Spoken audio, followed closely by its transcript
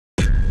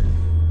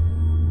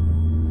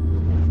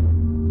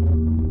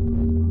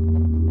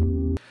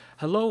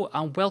Hello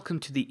and welcome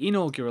to the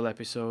inaugural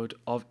episode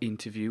of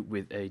Interview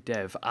with a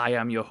Dev. I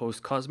am your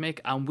host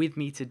Cosmic, and with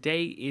me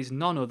today is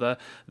none other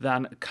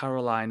than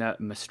Carolina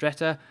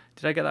Mastretta.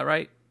 Did I get that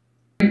right?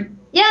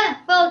 Yeah,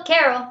 well,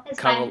 Carol is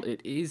Carol, fine.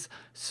 it is.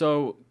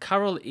 So,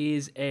 Carol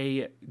is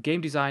a game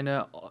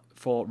designer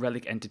for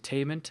Relic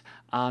Entertainment,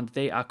 and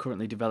they are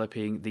currently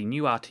developing the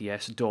new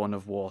RTS Dawn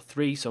of War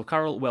 3. So,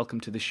 Carol,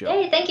 welcome to the show.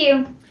 Hey, thank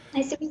you.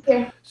 Nice to be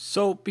here.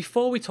 So,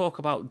 before we talk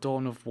about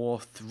Dawn of War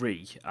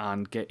 3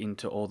 and get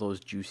into all those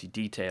juicy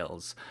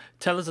details,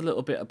 tell us a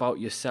little bit about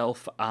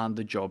yourself and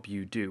the job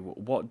you do.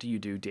 What do you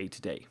do day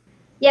to day?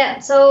 Yeah,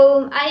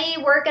 so I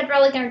work at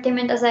Relic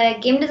Entertainment as a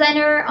game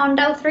designer on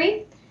DAO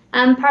 3.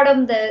 I'm part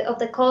of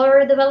the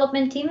core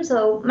development team,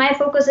 so my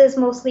focus is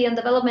mostly on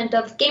development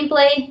of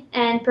gameplay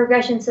and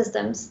progression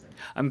systems.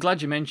 I'm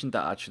glad you mentioned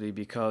that actually,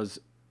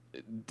 because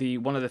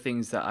one of the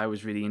things that I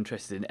was really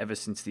interested in ever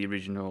since the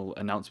original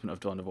announcement of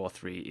Dawn of War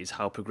 3 is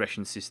how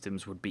progression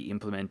systems would be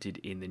implemented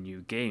in the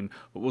new game,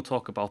 but we'll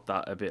talk about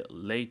that a bit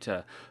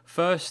later.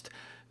 First,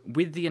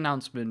 with the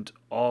announcement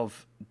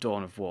of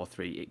Dawn of War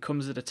 3, it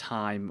comes at a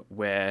time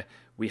where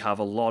we have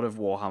a lot of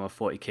Warhammer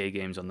 40k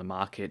games on the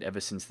market ever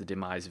since the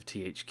demise of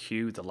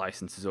THQ. The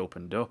license has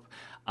opened up,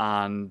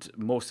 and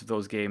most of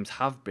those games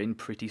have been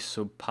pretty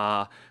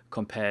subpar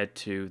compared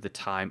to the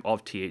time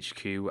of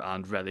THQ,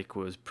 and Relic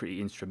was pretty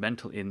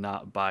instrumental in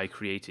that by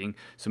creating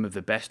some of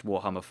the best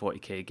Warhammer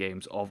 40k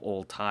games of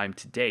all time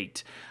to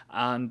date.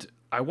 And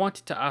I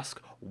wanted to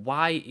ask,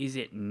 why is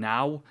it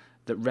now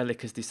that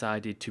Relic has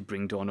decided to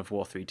bring Dawn of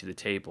War 3 to the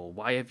table?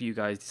 Why have you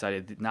guys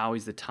decided that now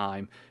is the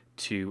time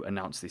to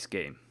announce this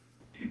game?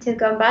 To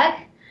come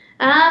back.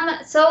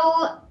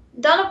 So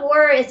Dawn of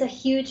War is a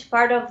huge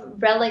part of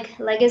Relic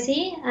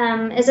legacy.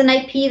 It's an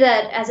IP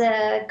that, as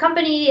a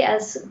company,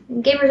 as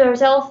gamers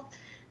ourselves,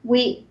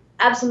 we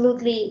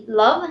absolutely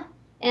love.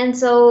 And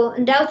so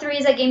DAO 3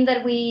 is a game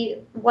that we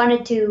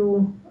wanted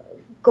to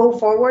go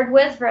forward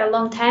with for a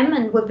long time,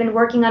 and we've been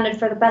working on it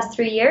for the past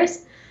 3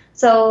 years.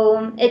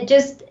 So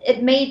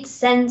it made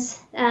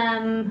sense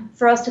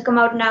for us to come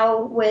out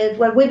now with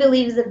what we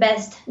believe is the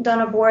best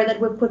Dawn of War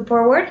that we put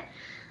forward.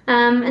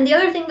 And the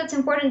other thing that's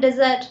important is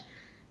that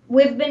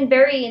we've been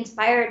very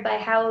inspired by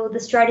how the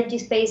strategy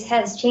space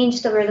has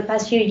changed over the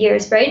past few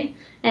years, right?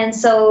 And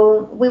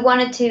so we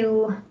wanted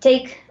to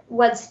take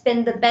what's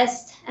been the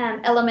best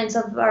elements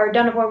of our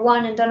Dawn of War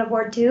 1 and Dawn of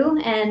War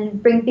 2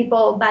 and bring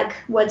people back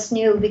what's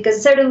new,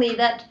 because certainly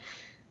that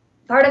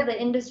part of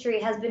the industry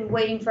has been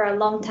waiting for a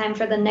long time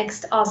for the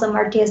next awesome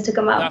RTS to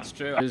come out. That's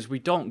true, because we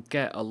don't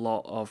get a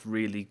lot of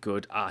really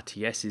good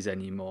RTSs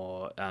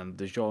anymore, and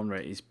the genre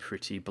is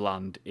pretty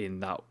bland in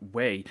that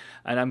way.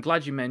 And I'm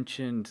glad you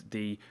mentioned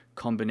the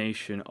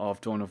combination of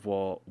Dawn of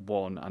War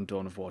 1 and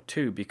Dawn of War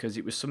 2, because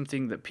it was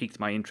something that piqued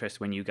my interest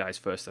when you guys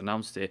first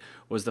announced it,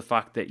 was the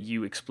fact that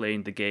you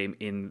explained the game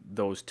in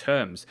those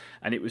terms.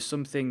 And it was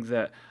something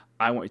that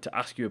I wanted to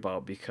ask you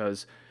about,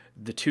 because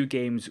the two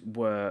games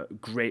were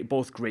great,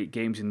 both great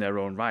games in their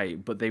own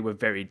right, but they were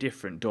very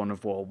different. Dawn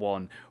of War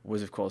 1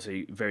 was, of course,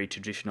 a very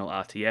traditional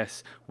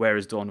RTS,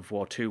 whereas Dawn of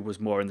War 2 was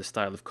more in the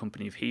style of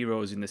Company of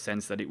Heroes, in the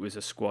sense that it was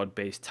a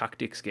squad-based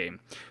tactics game.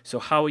 So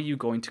how are you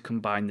going to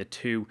combine the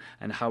two,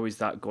 and how is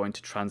that going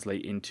to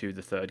translate into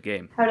the third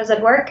game? How does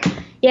that work?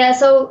 Yeah,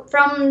 so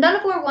from Dawn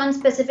of War 1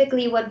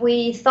 specifically, what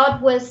we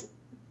thought was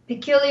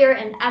peculiar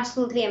and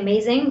absolutely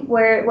amazing,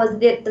 where it was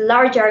the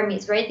large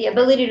armies, right? The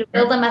ability to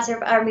build a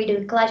massive army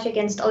to clash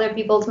against other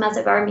people's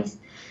massive armies.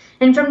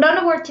 And from Dawn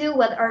of War 2,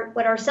 what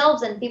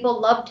ourselves and people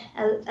loved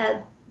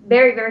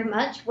very, very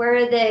much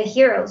were the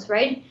heroes,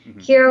 right? Mm-hmm.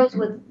 Heroes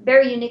with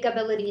very unique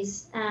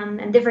abilities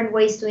and different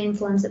ways to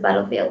influence the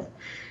battlefield.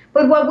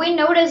 But what we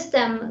noticed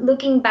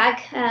looking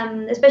back,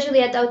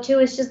 especially at DAO 2,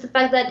 is just the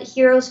fact that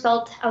heroes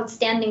felt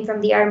outstanding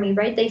from the army,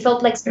 right? They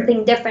felt like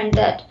something different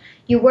that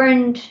you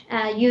weren't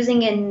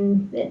using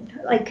in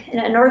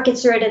an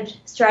orchestrated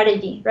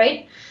strategy,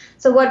 right?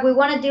 So what we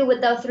want to do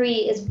with DAO 3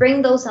 is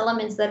bring those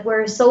elements that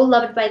were so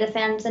loved by the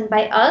fans and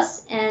by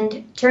us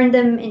and turn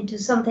them into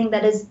something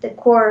that is the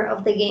core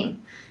of the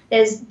game.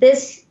 Is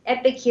this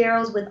epic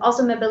heroes with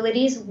awesome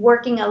abilities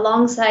working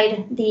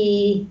alongside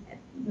the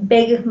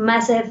big,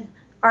 massive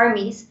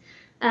armies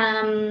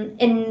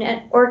in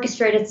an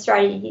orchestrated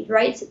strategy,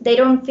 right? They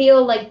don't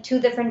feel like two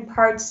different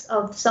parts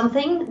of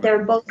something.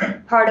 They're both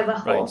part of a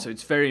whole. Right, so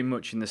it's very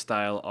much in the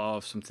style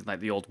of something like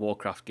the old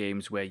Warcraft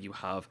games, where you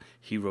have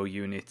hero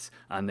units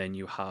and then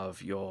you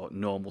have your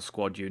normal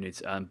squad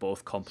units, and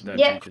both complement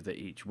each other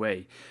each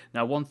way.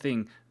 Now, one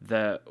thing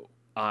that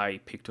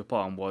I picked up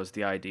on was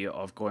the idea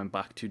of going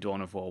back to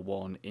Dawn of War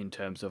 1 in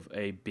terms of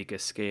a bigger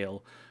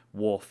scale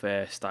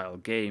warfare style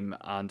game,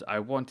 and I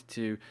wanted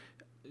to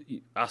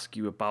ask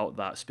you about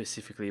that,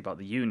 specifically about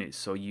the units.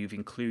 So you've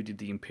included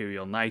the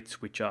Imperial Knights,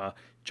 which are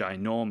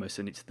ginormous,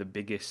 and it's the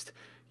biggest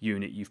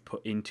unit you've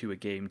put into a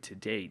game to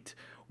date.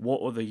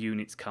 What other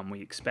units can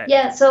we expect?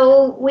 Yeah,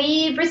 so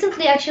we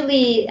recently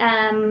actually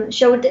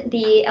showed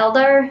the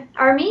Eldar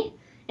army,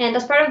 and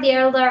as part of the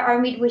Eldar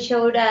army, we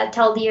showed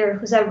Taldir,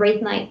 who's a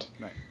Wraith Knight.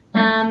 Right.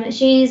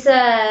 She's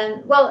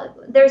well,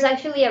 there's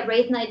actually a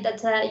Wraith Knight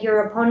that's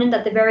your opponent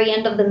at the very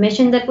end of the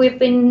mission that we've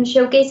been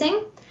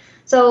showcasing.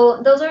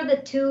 So those are the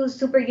two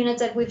super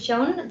units that we've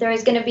shown. There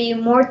is going to be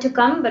more to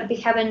come, but we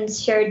haven't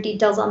shared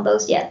details on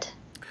those yet.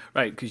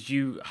 Right, because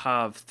you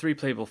have 3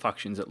 playable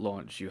factions at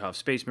launch. You have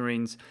Space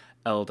Marines,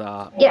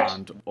 Eldar, Yeah.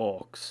 and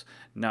Orcs.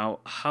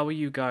 Now, how are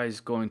you guys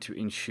going to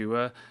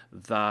ensure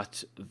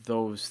that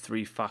those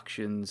 3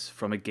 factions,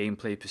 from a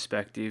gameplay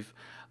perspective,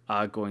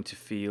 are going to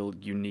feel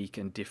unique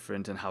and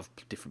different and have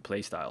different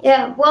playstyles?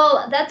 Yeah,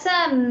 well, that's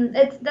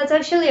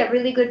actually a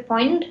really good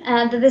point.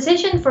 The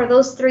decision for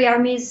those 3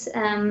 armies,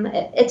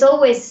 it's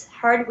always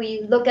hard.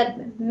 We look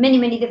at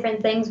many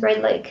different things,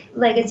 right? Like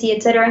legacy,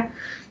 etc.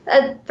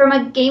 From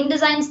a game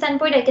design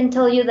standpoint, I can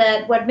tell you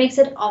that what makes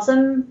it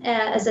awesome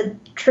as a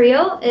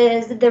trio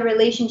is the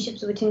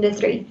relationships between the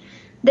 3.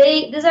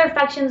 These are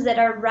factions that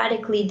are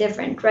radically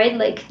different, right?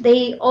 Like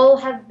they all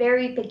have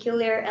very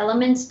peculiar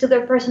elements to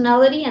their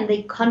personality, and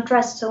they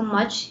contrast so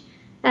much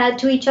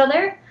to each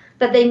other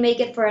that they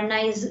make it for a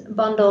nice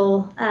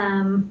bundle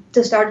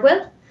to start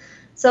with.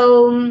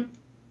 So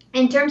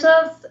in terms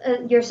of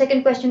your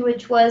second question,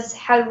 which was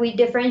how do we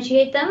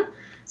differentiate them?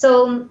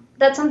 So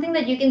that's something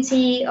that you can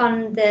see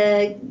on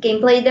the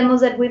gameplay demos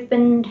that we've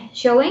been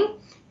showing.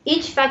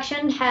 Each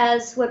faction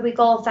has what we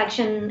call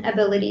faction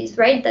abilities,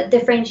 right? That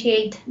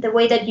differentiate the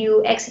way that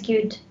you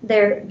execute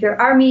your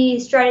army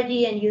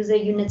strategy and use the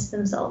units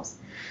themselves.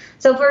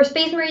 So for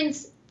Space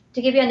Marines,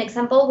 to give you an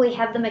example, we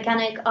have the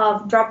mechanic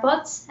of drop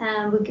pods,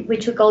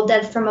 which we call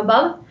Death from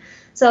Above.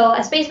 So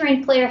a Space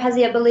Marine player has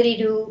the ability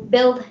to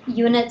build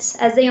units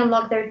as they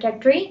unlock their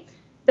tech tree,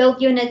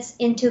 build units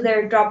into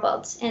their drop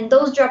pods. And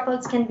those drop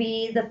pods can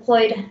be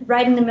deployed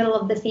right in the middle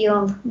of the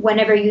field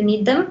whenever you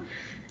need them,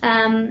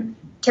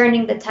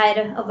 turning the tide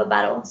of a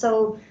battle.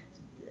 So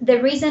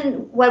the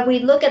reason why we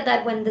look at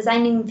that when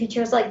designing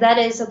features like that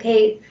is,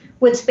 okay,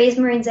 would Space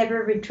Marines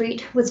ever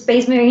retreat? Would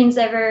Space Marines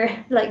ever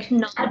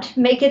not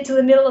make it to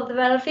the middle of the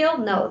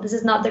battlefield? No, this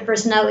is not their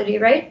personality,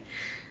 right?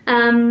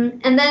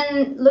 And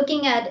then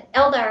looking at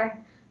Eldar,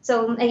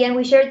 so again,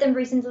 we shared them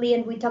recently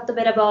and we talked a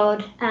bit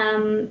about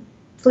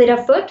Fleet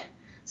of Foot.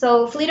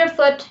 So Fleet of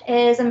Foot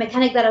is a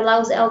mechanic that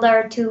allows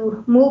Eldar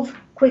to move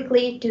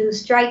quickly, to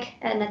strike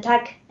and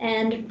attack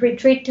and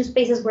retreat to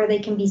spaces where they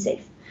can be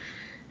safe.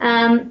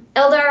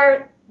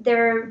 Eldar,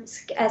 they're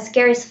a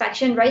scarce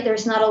faction, right?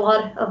 There's not a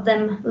lot of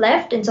them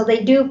left, and so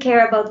they do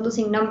care about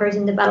losing numbers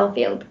in the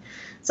battlefield.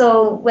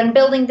 So when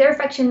building their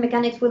faction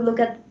mechanics, we look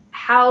at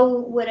how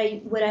would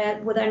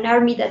an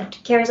army that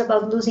cares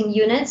about losing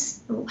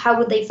units, how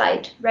would they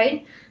fight,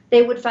 right?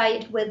 They would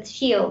fight with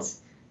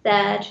shields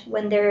that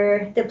when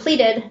they're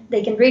depleted,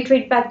 they can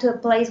retreat back to a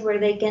place where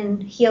they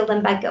can heal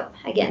them back up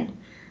again.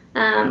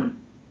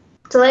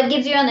 So that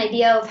gives you an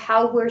idea of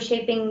how we're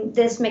shaping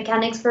these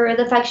mechanics for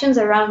the factions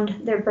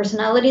around their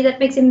personality that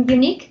makes them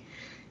unique.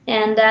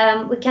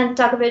 And we can't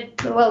talk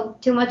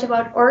too much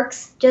about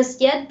orcs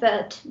just yet,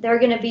 but they're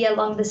going to be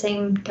along the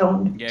same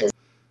tone. Yeah.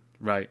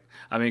 Right.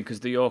 I mean, because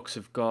the orcs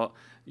have got,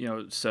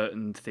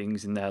 certain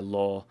things in their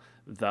lore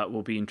that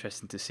will be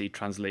interesting to see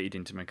translated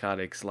into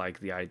mechanics, like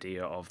the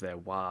idea of their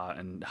Waaagh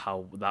and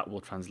how that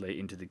will translate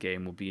into the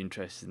game will be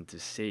interesting to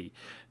see.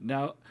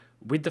 Now,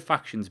 with the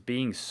factions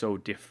being so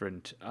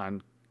different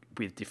and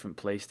with different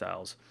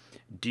playstyles,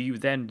 do you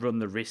then run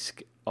the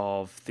risk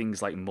of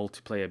things like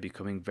multiplayer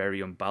becoming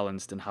very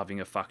unbalanced and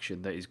having a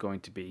faction that is going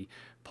to be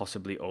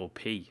possibly OP?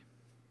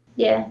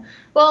 Yeah,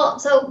 well,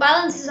 so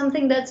balance is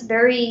something that's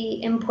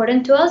very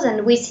important to us,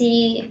 and we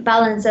see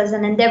balance as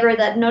an endeavor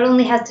that not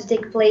only has to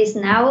take place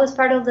now as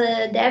part of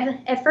the dev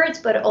efforts,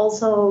 but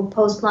also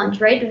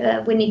post-launch,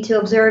 right? We need to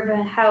observe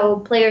how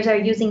players are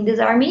using these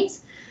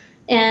armies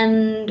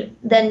and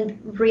then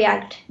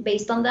react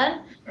based on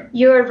that.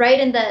 You're right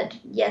in that,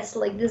 yes,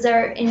 these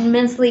are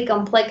immensely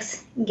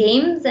complex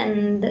games,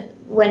 and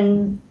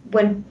when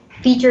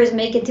features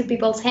make it to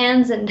people's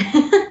hands and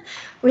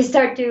we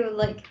start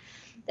to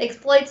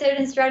exploit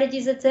certain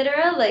strategies,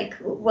 etc.,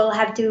 we'll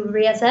have to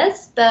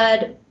reassess.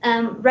 But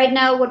right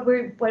now, what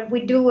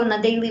we do on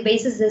a daily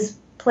basis is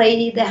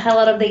play the hell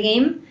out of the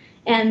game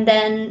and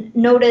then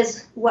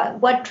notice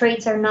what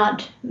traits are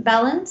not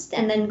balanced,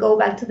 and then go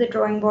back to the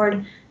drawing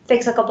board,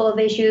 fix a couple of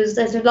issues.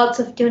 There's lots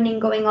of tuning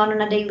going on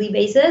a daily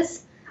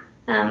basis.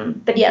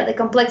 But yeah, the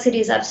complexity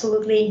is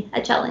absolutely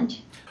a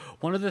challenge.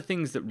 One of the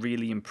things that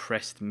really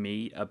impressed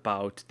me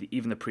about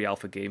even the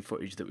pre-alpha game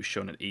footage that was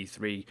shown at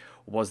E3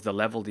 was the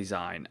level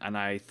design, and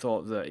I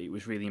thought that it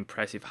was really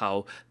impressive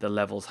how the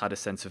levels had a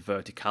sense of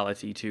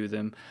verticality to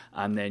them,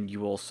 and then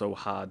you also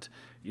had,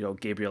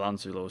 Gabriel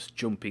Angelos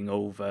jumping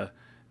over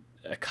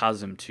a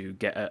chasm to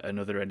get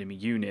another enemy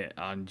unit,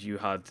 and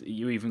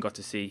you even got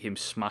to see him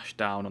smash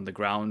down on the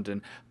ground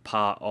and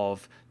part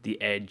of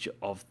the edge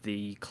of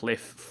the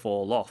cliff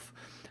fall off.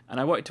 And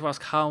I wanted to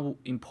ask, how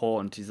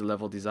important is the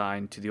level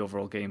design to the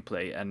overall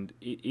gameplay, and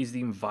is the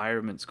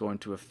environments going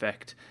to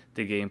affect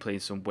the gameplay in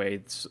some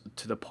way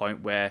to the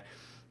point where,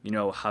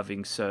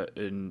 having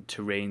certain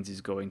terrains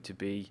is going to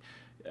be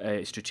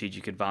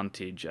strategic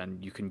advantage,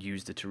 and you can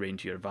use the terrain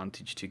to your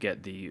advantage to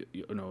get the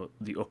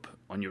up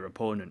on your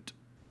opponent.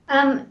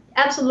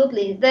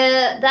 Absolutely.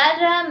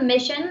 That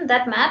mission,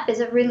 that map, is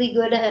a really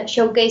good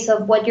showcase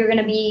of what you're going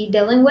to be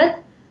dealing with.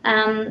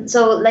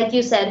 So, like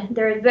you said,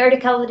 there's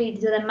verticality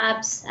to the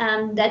maps.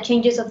 That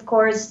changes, of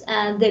course,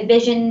 the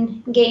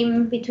vision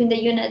game between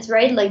the units,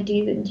 right? Like, do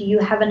you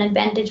have an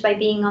advantage by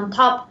being on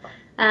top?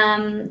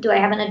 Do I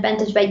have an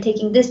advantage by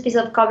taking this piece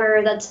of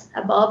cover that's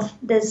above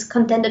this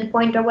contended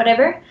point or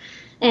whatever?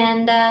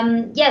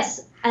 And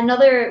yes,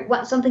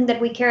 something that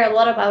we care a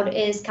lot about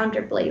is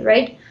counterplay,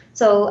 right?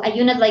 So a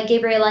unit like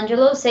Gabriel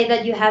Angelo, say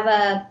that you have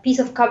a piece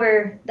of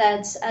cover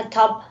that's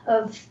atop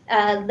of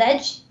a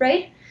ledge,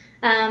 right?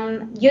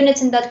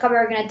 Units in that cover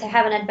are going to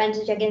have an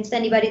advantage against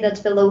anybody that's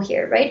below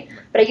here, right?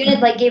 But a unit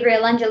like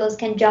Gabriel Angelos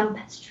can jump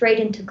straight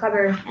into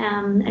cover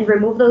and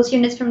remove those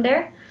units from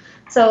there.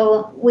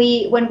 So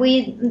when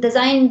we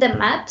design the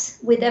maps,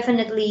 we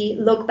definitely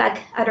look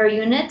back at our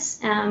units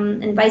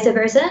and vice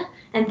versa,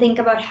 and think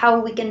about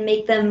how we can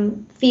make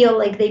them feel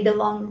like they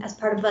belong as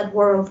part of that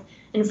world,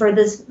 and for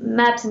these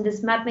maps and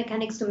this map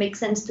mechanics to make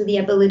sense to the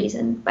abilities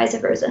and vice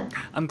versa.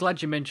 I'm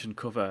glad you mentioned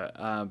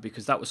cover,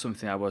 because that was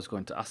something I was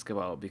going to ask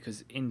about,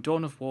 because in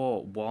Dawn of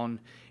War 1,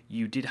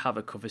 you did have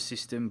a cover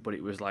system, but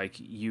it was like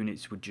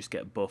units would just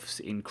get buffs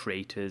in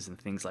craters and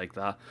things like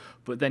that.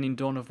 But then in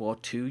Dawn of War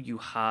 2, you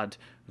had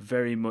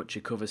very much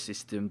a cover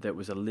system that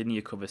was a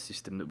linear cover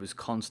system that was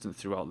constant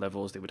throughout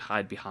levels. They would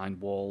hide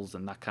behind walls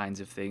and that kinds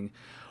of thing.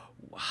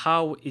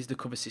 How is the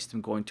cover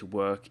system going to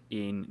work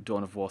in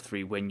Dawn of War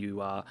 3 when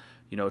you are,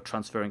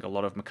 transferring a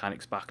lot of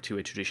mechanics back to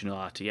a traditional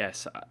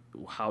RTS?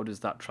 How does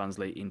that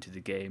translate into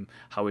the game?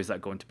 How is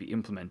that going to be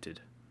implemented?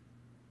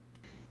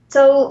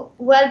 So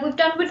what we've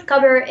done with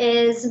cover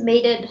is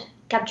made it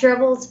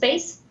capturable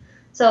space.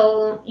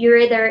 So you're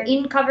either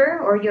in cover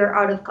or you're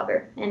out of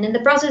cover. And in the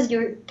process,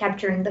 you're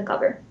capturing the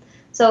cover.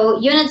 So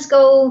units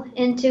go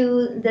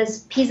into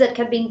this piece that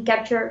can be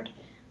captured.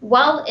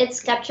 While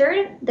it's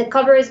captured, the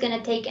cover is going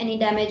to take any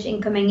damage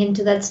incoming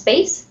into that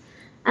space.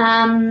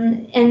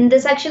 And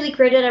this actually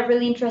created a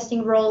really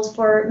interesting roles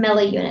for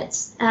melee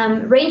units.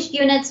 Ranged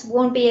units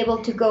won't be able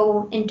to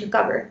go into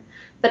cover,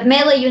 but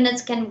melee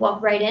units can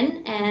walk right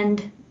in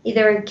and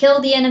either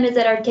kill the enemies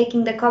that are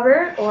taking the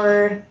cover,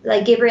 or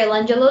like Gabriel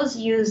Angelos,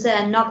 use a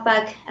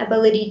knockback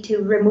ability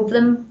to remove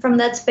them from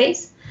that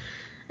space.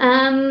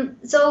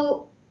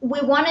 So we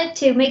wanted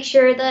to make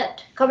sure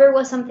that cover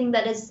was something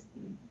that is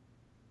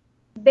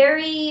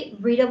very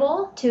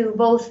readable to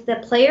both the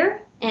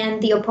player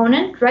and the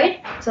opponent,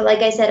 right? So like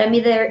I said, I'm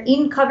either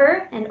in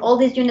cover and all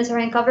these units are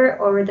in cover,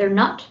 or they're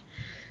not.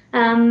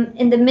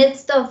 In the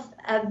midst of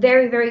a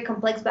very, very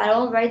complex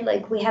battle, right?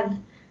 Like we have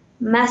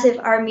massive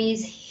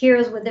armies,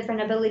 heroes with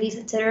different abilities,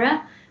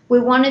 etc.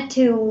 We wanted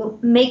to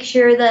make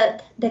sure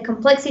that the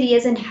complexity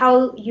isn't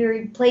how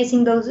you're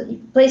placing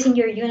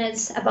your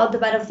units about the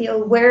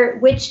battlefield,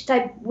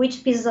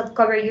 which pieces of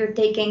cover you're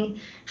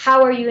taking,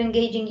 how are you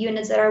engaging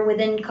units that are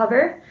within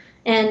cover,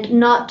 and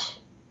not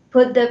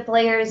put the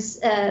players'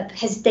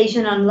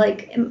 hesitation on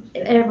like,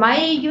 are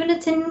my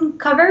units in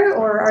cover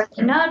or are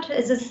they not?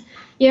 Is this,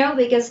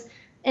 because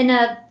in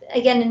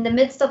the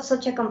midst of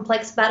such a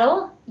complex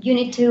battle, you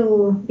need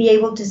to be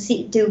able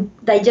to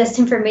digest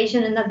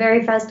information in a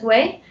very fast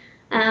way.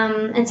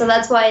 And so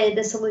that's why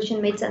the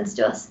solution made sense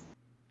to us.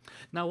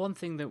 Now, one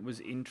thing that was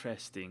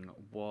interesting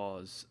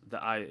was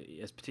that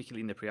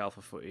particularly in the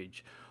pre-alpha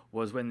footage,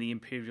 was when the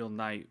Imperial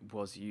Knight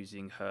was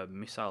using her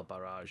missile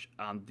barrage,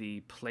 and the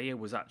player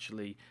was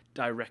actually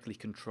directly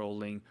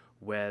controlling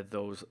where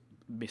those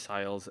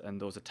missiles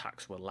and those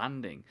attacks were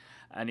landing.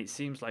 And it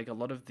seems like a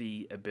lot of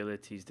the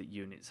abilities that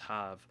units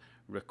have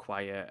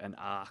require an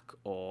arc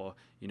or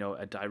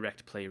a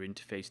direct player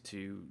interface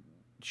to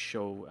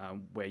show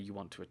where you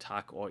want to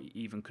attack, or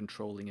even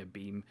controlling a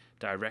beam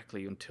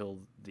directly until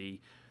the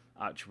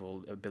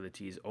actual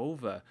ability is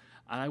over.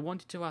 And I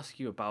wanted to ask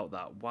you about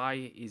that.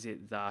 Why is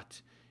it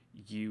that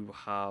you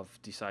have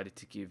decided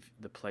to give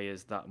the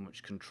players that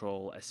much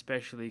control,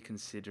 especially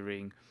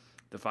considering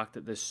the fact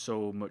that there's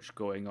so much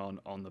going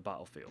on the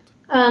battlefield?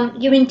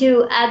 You mean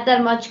to add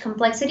that much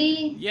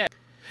complexity?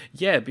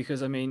 Yeah,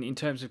 because in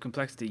terms of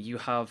complexity, you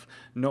have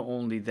not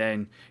only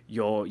then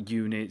your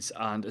units,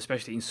 and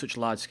especially in such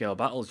large scale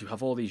battles, you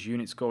have all these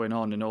units going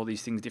on and all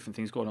these different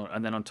things going on,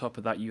 and then on top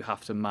of that, you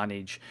have to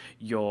manage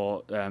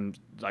your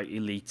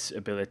elite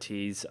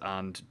abilities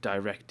and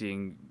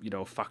directing,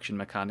 faction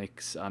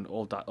mechanics and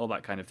all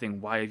that kind of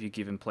thing. Why have you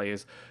given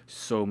players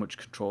so much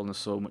control and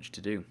so much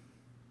to do?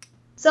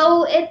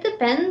 So it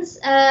depends.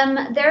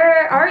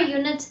 There are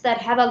units that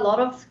have a lot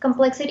of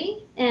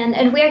complexity,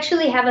 and we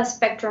actually have a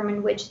spectrum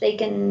in which they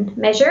can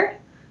measure.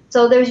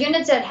 So there's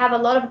units that have a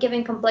lot of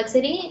given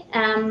complexity,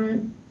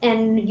 and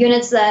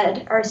units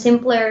that are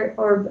simpler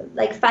or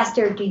like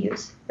faster to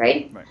use,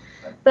 right?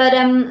 But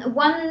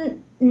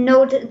one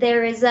note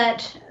there is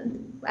that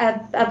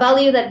a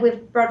value that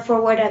we've brought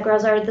forward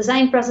across our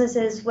design process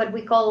is what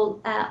we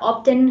call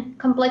opt-in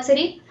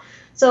complexity.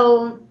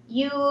 To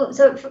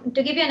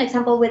give you an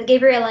example with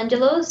Gabriel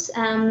Angelos,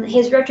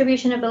 his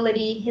retribution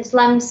ability, his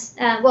lamps,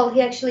 well,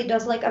 he actually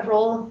does like a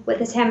roll with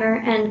his hammer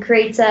and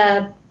creates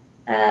a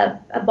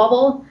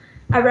bubble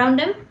around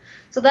him.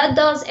 So that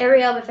does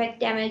area of effect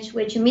damage,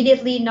 which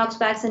immediately knocks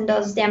back and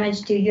does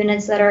damage to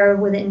units that are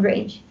within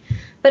range.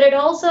 But it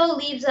also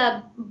leaves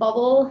a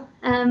bubble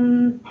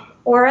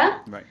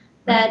aura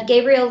that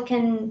Gabriel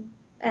can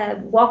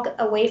walk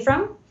away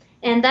from,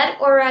 and that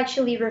aura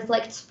actually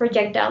reflects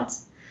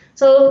projectiles.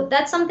 So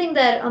that's something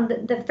that on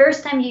the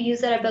first time you use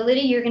that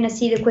ability, you're going to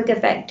see the quick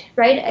effect,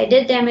 right? I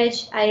did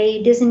damage,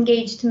 I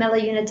disengaged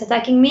melee units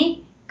attacking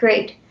me,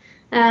 great.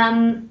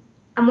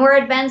 A more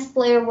advanced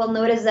player will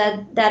notice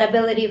that that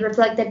ability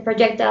reflected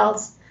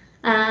projectiles.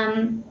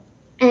 And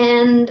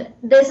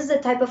this is the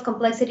type of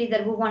complexity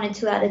that we wanted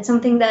to add. It's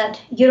something that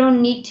you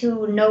don't need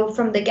to know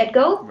from the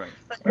get-go,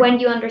 but when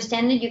you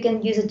understand it, you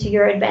can use it to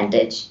your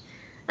advantage.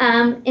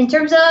 In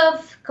terms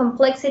of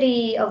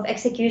complexity of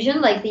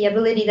execution, like the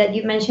ability that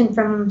you mentioned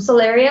from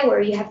Solaria, where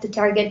you have to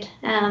target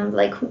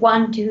like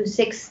 1 to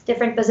 6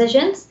 different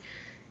positions,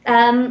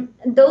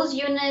 those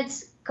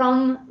units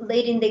come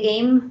late in the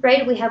game,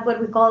 right? We have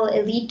what we call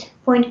elite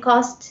point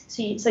cost.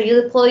 So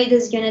you deploy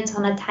these units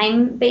on a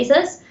time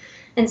basis.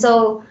 And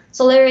so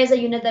Solaria is a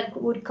unit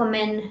that would come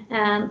in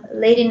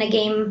late in the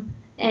game,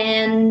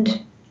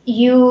 and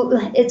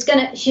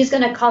she's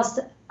gonna cost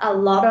a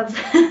lot of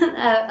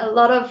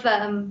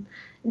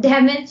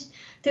damage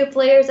to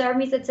players,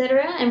 armies,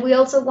 etc. And we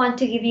also want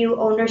to give you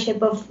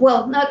ownership of,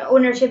 well, not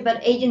ownership,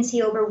 but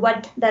agency over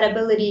what that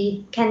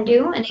ability can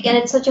do. And again,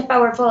 it's such a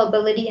powerful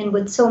ability, and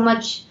with so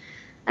much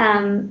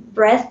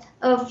breadth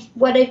of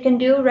what it can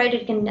do, right?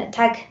 It can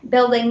attack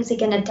buildings, it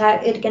can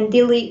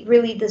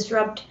really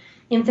disrupt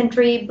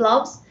infantry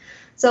blobs.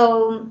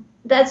 So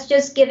that's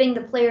just giving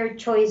the player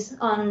choice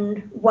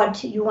on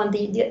what you want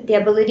the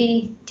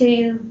ability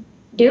to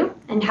do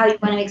and how you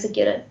want to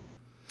execute it.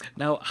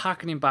 Now,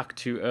 harkening back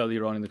to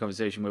earlier on in the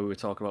conversation where we were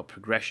talking about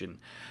progression,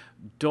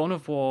 Dawn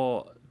of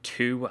War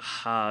 2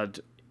 had,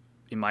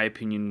 in my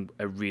opinion,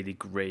 a really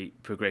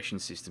great progression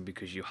system,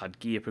 because you had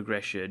gear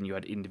progression, you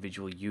had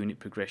individual unit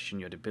progression,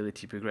 you had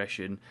ability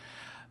progression.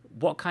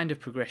 What kind of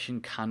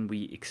progression can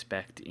we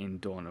expect in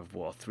Dawn of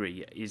War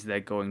 3? Is there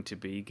going to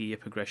be gear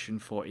progression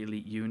for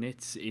elite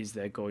units? Is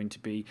there going to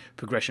be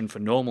progression for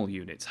normal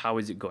units? How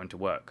is it going to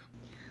work?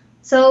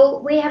 So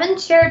we haven't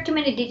shared too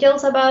many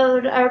details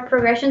about our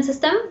progression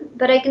system,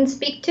 but I can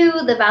speak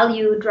to the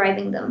value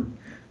driving them.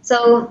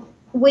 So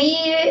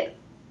we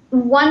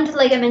want,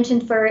 like I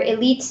mentioned, for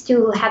elites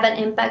to have an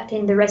impact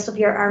in the rest of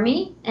your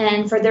army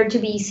and for there to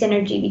be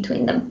synergy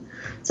between them.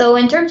 So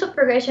in terms of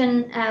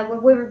progression,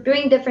 what we're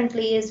doing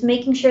differently is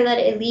making sure that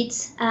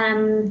elites,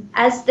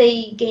 as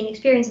they gain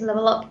experience and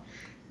level up,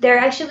 they're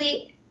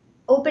actually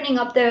opening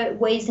up the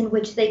ways in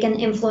which they can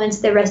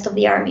influence the rest of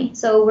the army.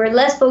 So we're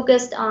less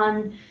focused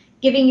on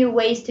giving you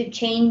ways to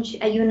change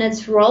a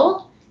unit's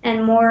role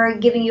and more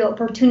giving you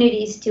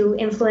opportunities to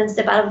influence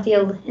the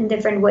battlefield in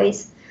different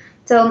ways.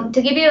 So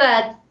to give you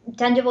a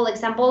tangible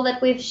example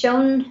that we've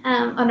shown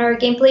on our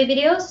gameplay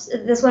videos,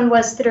 this one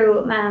was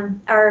through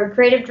our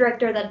creative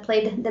director that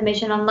played the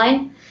mission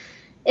online,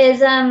 is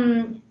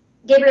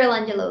Gabriel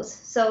Angelos.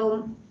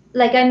 So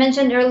like I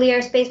mentioned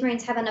earlier, Space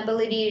Marines have an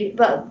ability,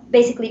 well,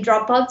 basically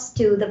drop pods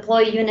to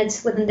deploy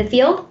units within the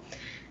field.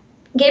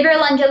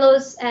 Gabriel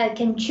Angelos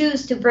can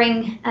choose to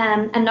bring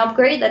an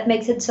upgrade that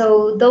makes it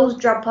so those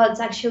drop pods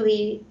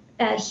actually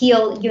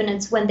heal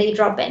units when they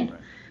drop in.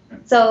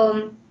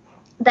 So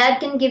that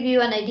can give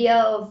you an idea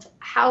of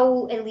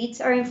how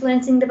elites are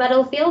influencing the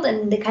battlefield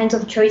and the kinds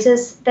of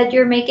choices that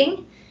you're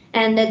making.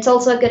 And it's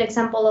also a good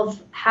example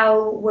of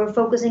how we're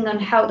focusing on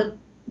how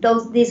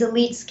these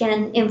elites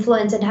can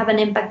influence and have an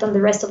impact on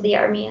the rest of the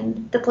army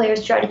and the player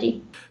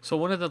strategy. So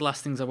one of the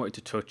last things I wanted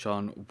to touch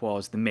on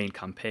was the main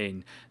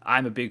campaign.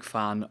 I'm a big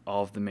fan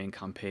of the main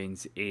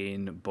campaigns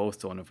in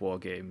both Dawn of War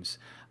games,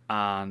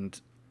 and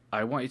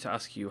I wanted to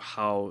ask you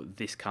how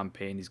this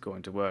campaign is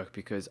going to work,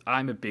 because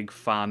I'm a big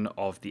fan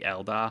of the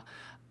Eldar,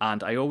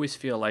 and I always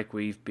feel like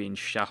we've been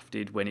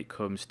shafted when it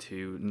comes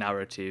to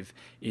narrative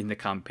in the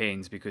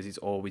campaigns, because it's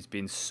always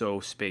been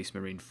so Space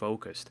Marine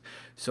focused.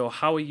 So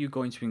how are you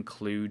going to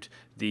include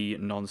the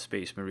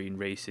non-Space Marine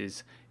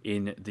races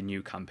in the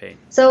new campaign?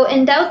 So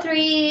in DAO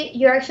 3,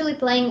 you're actually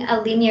playing a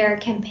linear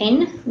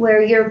campaign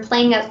where you're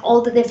playing as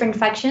all the different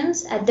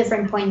factions at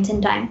different points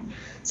in time.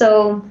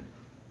 So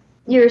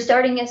you're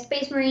starting as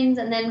Space Marines,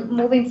 and then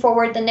moving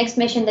forward, the next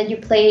mission that you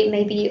play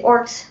may be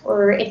Orcs,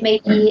 or it may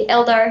be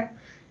Eldar.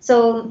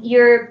 So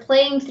you're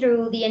playing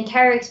through the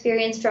entire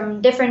experience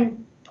from different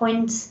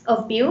points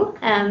of view,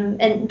 and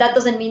that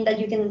doesn't mean that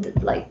you can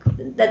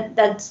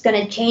that's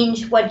going to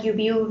change what you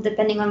view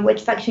depending on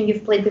which faction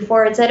you've played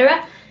before,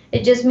 etc.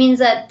 It just means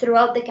that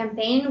throughout the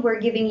campaign,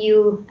 we're giving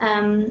you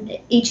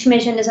each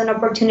mission is an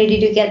opportunity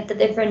to get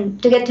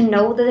to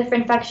know the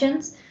different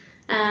factions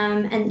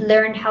and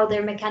learn how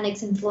their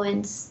mechanics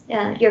influence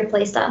your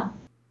playstyle.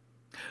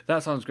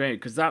 That sounds great,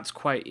 because that's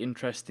quite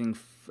interesting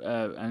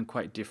and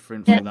quite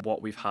different from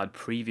what we've had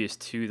previous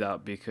to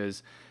that,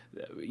 because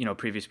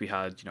Previous we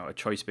had, a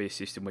choice-based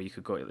system where you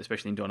could go,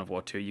 especially in Dawn of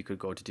War 2, you could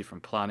go to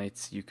different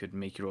planets, you could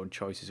make your own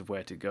choices of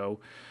where to go.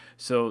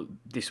 So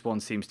this one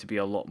seems to be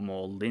a lot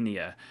more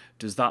linear.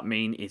 Does that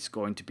mean it's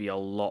going to be a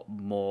lot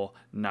more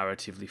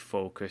narratively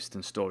focused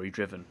and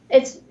story-driven?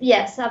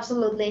 Yes,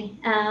 absolutely.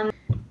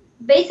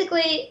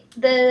 Basically,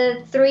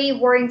 the three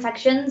warring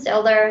factions,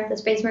 Eldar, the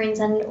Space Marines,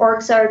 and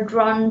Orcs, are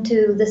drawn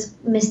to this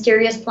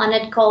mysterious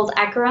planet called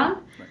Acheron.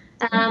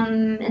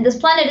 And this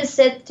planet is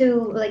said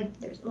to,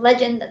 there's a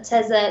legend that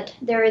says that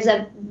there is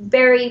a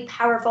very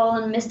powerful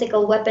and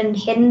mystical weapon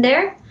hidden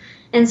there.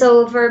 And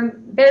so for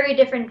very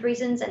different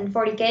reasons, and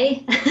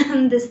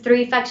 40k, these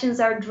three factions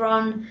are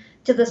drawn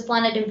to this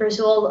planet in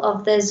pursuit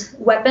of this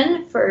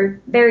weapon for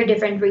very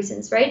different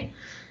reasons, right?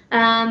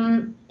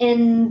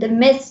 In the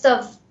midst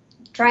of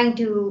trying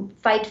to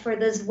fight for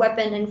this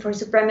weapon and for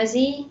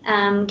supremacy,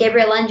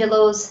 Gabriel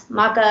Angelos,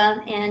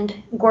 Maka,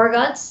 and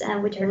Gorgots,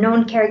 which are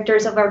known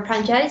characters of our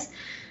franchise,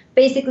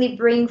 basically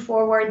bring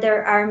forward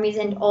their armies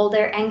and all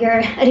their anger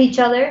at each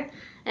other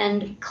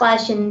and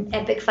clash in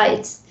epic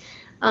fights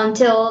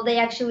until they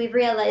actually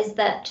realize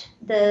that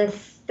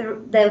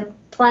the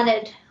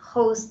planet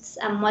hosts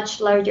a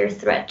much larger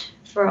threat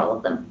for all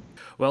of them.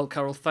 Well,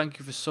 Carol, thank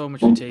you so much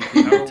for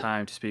taking the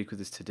time to speak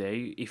with us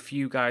today. If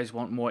you guys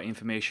want more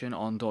information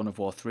on Dawn of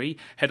War 3,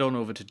 head on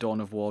over to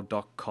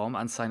dawnofwar.com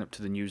and sign up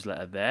to the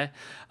newsletter there.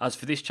 As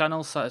for this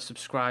channel,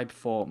 subscribe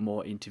for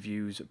more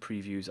interviews,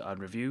 previews and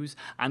reviews.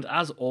 And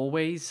as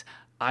always,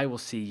 I will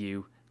see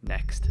you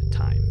next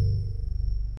time.